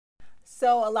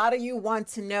So, a lot of you want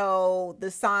to know the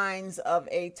signs of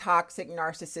a toxic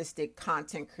narcissistic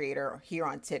content creator here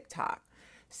on TikTok.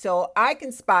 So, I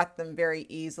can spot them very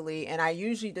easily, and I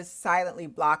usually just silently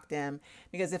block them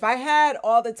because if I had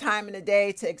all the time in the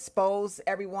day to expose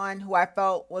everyone who I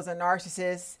felt was a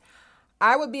narcissist,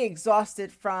 I would be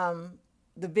exhausted from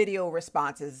the video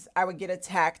responses. I would get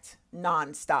attacked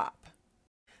nonstop.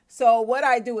 So what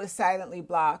I do is silently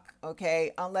block,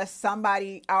 okay? Unless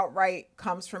somebody outright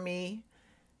comes for me,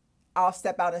 I'll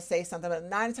step out and say something. But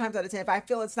 9 times out of 10, if I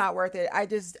feel it's not worth it, I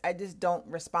just don't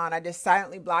respond. I just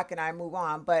silently block and I move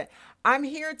on. But I'm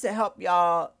here to help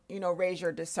y'all, raise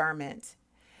your discernment.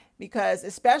 Because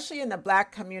especially in the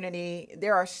Black community,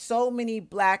 there are so many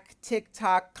Black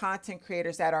TikTok content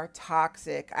creators that are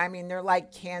toxic. I mean, they're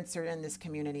like cancer in this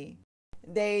community.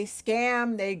 They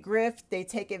scam, they grift, they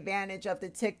take advantage of the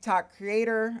TikTok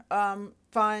creator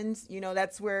funds.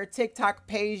 That's where TikTok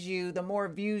pays you. The more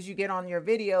views you get on your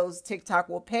videos, TikTok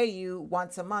will pay you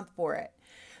once a month for it.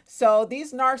 So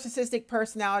these narcissistic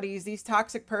personalities, these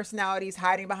toxic personalities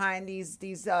hiding behind these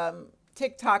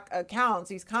TikTok accounts,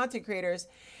 these content creators,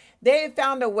 they have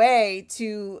found a way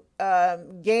to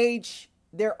gauge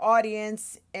their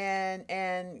audience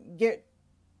and get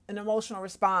an emotional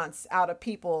response out of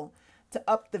people to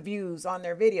up the views on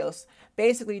their videos,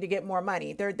 basically to get more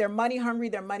money. They're money hungry,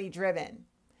 they're money driven,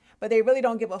 but they really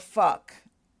don't give a fuck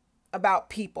about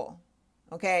people,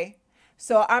 okay?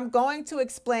 So I'm going to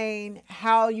explain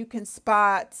how you can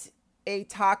spot a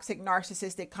toxic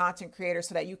narcissistic content creator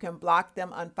so that you can block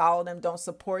them, unfollow them, don't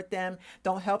support them,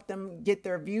 don't help them get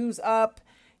their views up,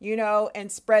 and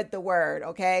spread the word,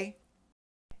 okay?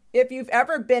 If you've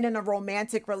ever been in a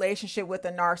romantic relationship with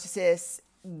a narcissist,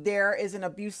 there is an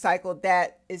abuse cycle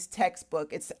that is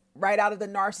textbook. It's right out of the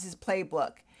narcissist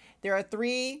playbook. There are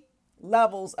 3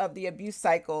 levels of the abuse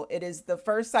cycle. It is the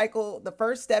first cycle. The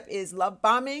first step is love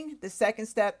bombing. The second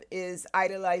step is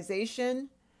idolization.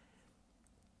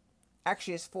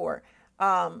 Actually, it's 4.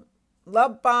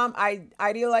 Love bomb,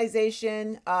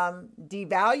 idealization,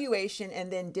 devaluation,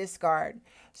 and then discard.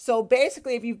 So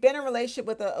basically, if you've been in a relationship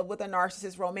with a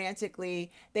narcissist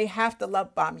romantically, they have to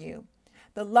love bomb you.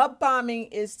 The love bombing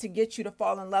is to get you to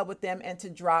fall in love with them and to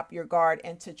drop your guard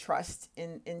and to trust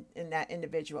in that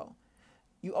individual.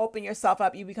 You open yourself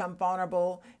up, you become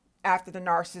vulnerable after the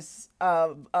narcissist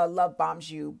love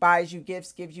bombs you, buys you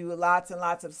gifts, gives you lots and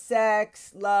lots of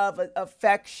sex, love,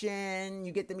 affection.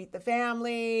 You get to meet the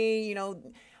family,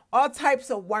 all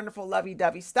types of wonderful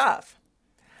lovey-dovey stuff.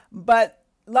 But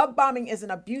love bombing is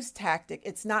an abuse tactic.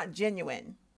 It's not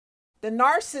genuine. The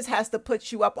narcissist has to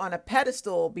put you up on a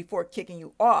pedestal before kicking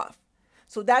you off.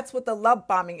 So that's what the love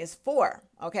bombing is for,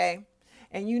 okay?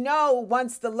 And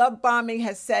once the love bombing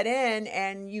has set in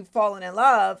and you've fallen in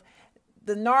love,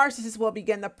 the narcissist will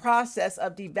begin the process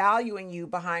of devaluing you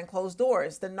behind closed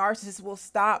doors. The narcissist will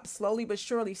slowly but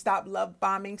surely stop love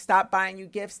bombing, stop buying you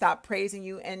gifts, stop praising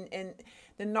you. And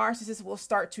the narcissist will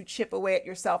start to chip away at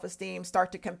your self-esteem,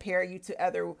 start to compare you to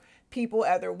other people,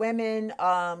 other women,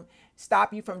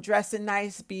 stop you from dressing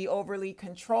nice, be overly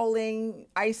controlling,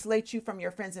 isolate you from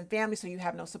your friends and family so you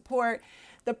have no support.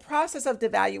 The process of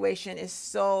devaluation is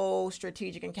so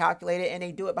strategic and calculated, and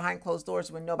they do it behind closed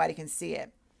doors when nobody can see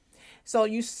it. So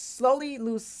you slowly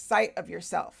lose sight of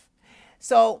yourself.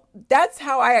 So that's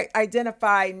how I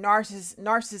identify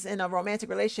narcissists in a romantic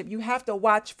relationship. You have to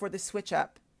watch for the switch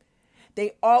up.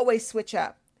 They always switch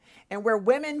up. And where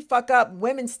women fuck up,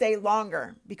 women stay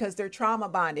longer because they're trauma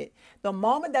bonded. The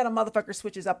moment that a motherfucker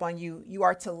switches up on you, you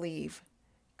are to leave.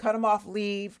 Cut them off,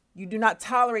 leave. You do not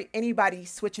tolerate anybody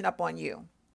switching up on you.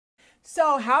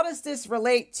 So how does this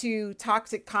relate to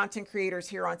toxic content creators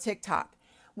here on TikTok?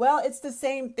 Well, it's the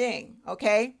same thing,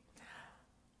 okay?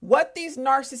 What these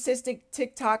narcissistic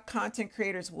TikTok content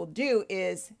creators will do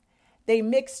is they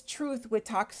mix truth with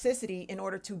toxicity in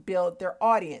order to build their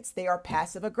audience. They are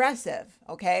passive aggressive,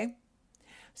 okay?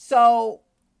 So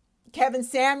Kevin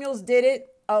Samuels did it.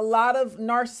 A lot of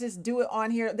narcissists do it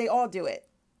on here. They all do it.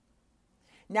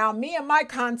 Now, me and my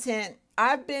content,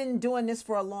 I've been doing this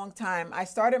for a long time. I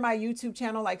started my YouTube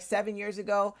channel like 7 years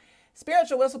ago.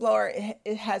 Spiritual Whistleblower,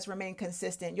 it has remained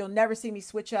consistent. You'll never see me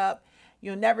switch up.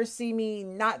 You'll never see me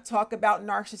not talk about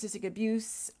narcissistic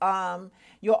abuse.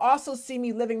 You'll also see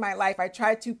me living my life. I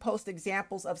try to post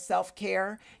examples of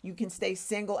self-care. You can stay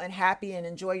single and happy and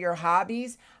enjoy your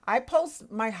hobbies. I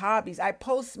post my hobbies. I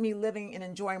post me living and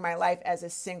enjoying my life as a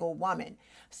single woman.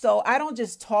 So I don't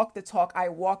just talk the talk. I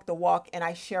walk the walk and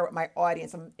I share with my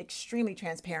audience. I'm extremely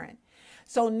transparent.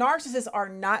 So narcissists are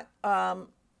not,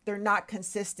 they're not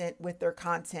consistent with their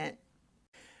content.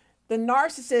 The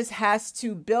narcissist has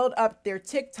to build up their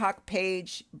TikTok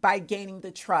page by gaining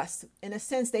the trust. In a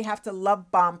sense, they have to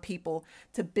love bomb people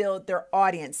to build their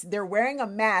audience. They're wearing a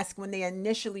mask when they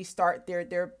initially start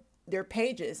their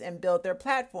pages and build their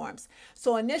platforms.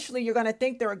 So initially, you're going to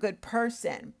think they're a good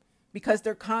person because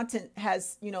their content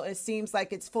has, it seems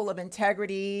like it's full of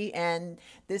integrity and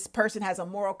this person has a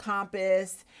moral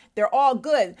compass. They're all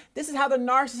good. This is how the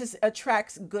narcissist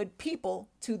attracts good people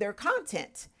to their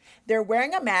content. They're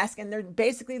wearing a mask and they're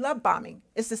basically love bombing.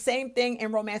 It's the same thing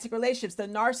in romantic relationships. The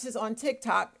narcissist on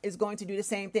TikTok is going to do the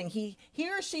same thing. He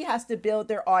or she has to build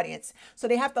their audience. So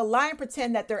they have to lie and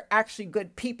pretend that they're actually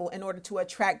good people in order to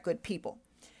attract good people.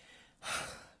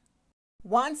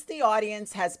 Once the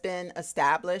audience has been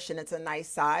established and it's a nice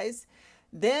size,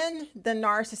 then the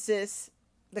narcissist,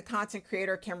 the content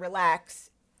creator, can relax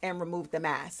and remove the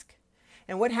mask.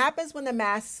 And what happens when the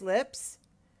mask slips?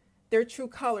 Their true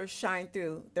colors shine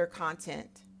through their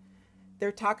content.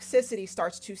 Their toxicity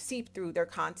starts to seep through their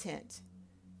content.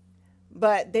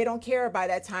 But they don't care by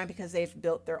that time because they've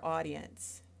built their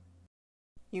audience.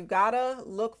 You gotta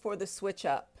look for the switch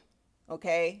up,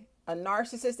 okay? A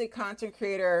narcissistic content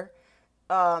creator,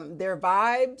 their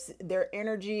vibes, their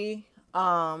energy,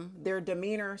 their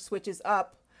demeanor switches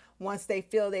up once they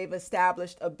feel they've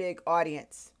established a big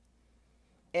audience.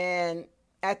 And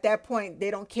at that point,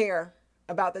 they don't care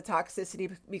about the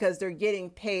toxicity because they're getting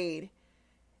paid.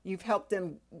 You've helped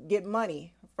them get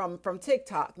money from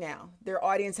TikTok now. Their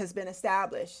audience has been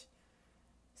established.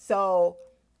 So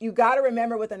you got to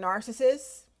remember with a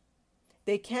narcissist,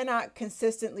 they cannot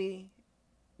consistently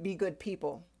be good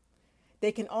people.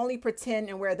 They can only pretend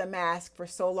and wear the mask for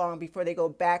so long before they go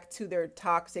back to their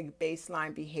toxic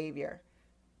baseline behavior.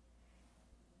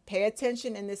 Pay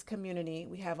attention in this community.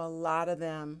 We have a lot of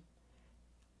them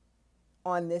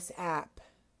on this app.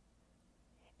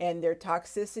 And their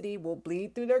toxicity will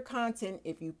bleed through their content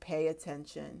if you pay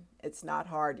attention. It's not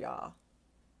hard, y'all.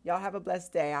 Y'all have a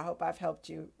blessed day. I hope I've helped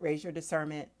you raise your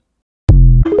discernment.